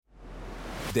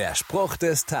Der Spruch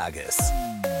des Tages.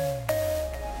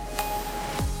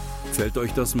 Fällt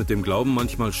euch das mit dem Glauben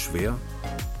manchmal schwer?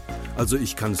 Also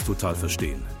ich kann es total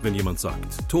verstehen, wenn jemand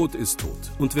sagt, Tod ist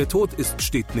tot und wer tot ist,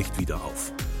 steht nicht wieder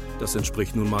auf. Das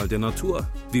entspricht nun mal der Natur,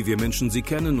 wie wir Menschen sie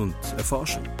kennen und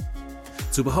erforschen.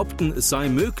 Zu behaupten, es sei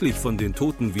möglich, von den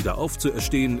Toten wieder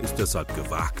aufzuerstehen, ist deshalb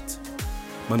gewagt.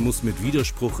 Man muss mit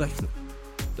Widerspruch rechnen.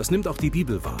 Das nimmt auch die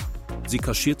Bibel wahr. Sie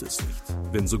kaschiert es nicht,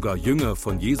 wenn sogar Jünger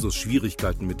von Jesus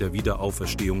Schwierigkeiten mit der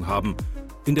Wiederauferstehung haben.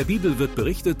 In der Bibel wird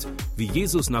berichtet, wie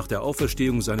Jesus nach der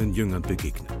Auferstehung seinen Jüngern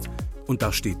begegnet. Und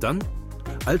da steht dann,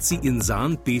 als sie ihn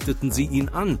sahen, beteten sie ihn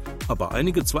an, aber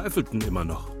einige zweifelten immer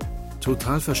noch.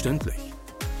 Total verständlich,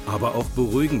 aber auch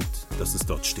beruhigend, dass es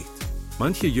dort steht.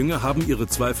 Manche Jünger haben ihre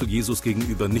Zweifel Jesus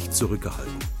gegenüber nicht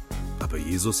zurückgehalten. Aber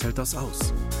Jesus hält das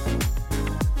aus.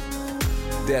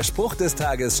 Der Spruch des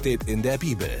Tages steht in der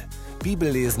Bibel.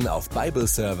 Bibellesen auf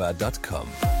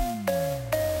bibleserver.com.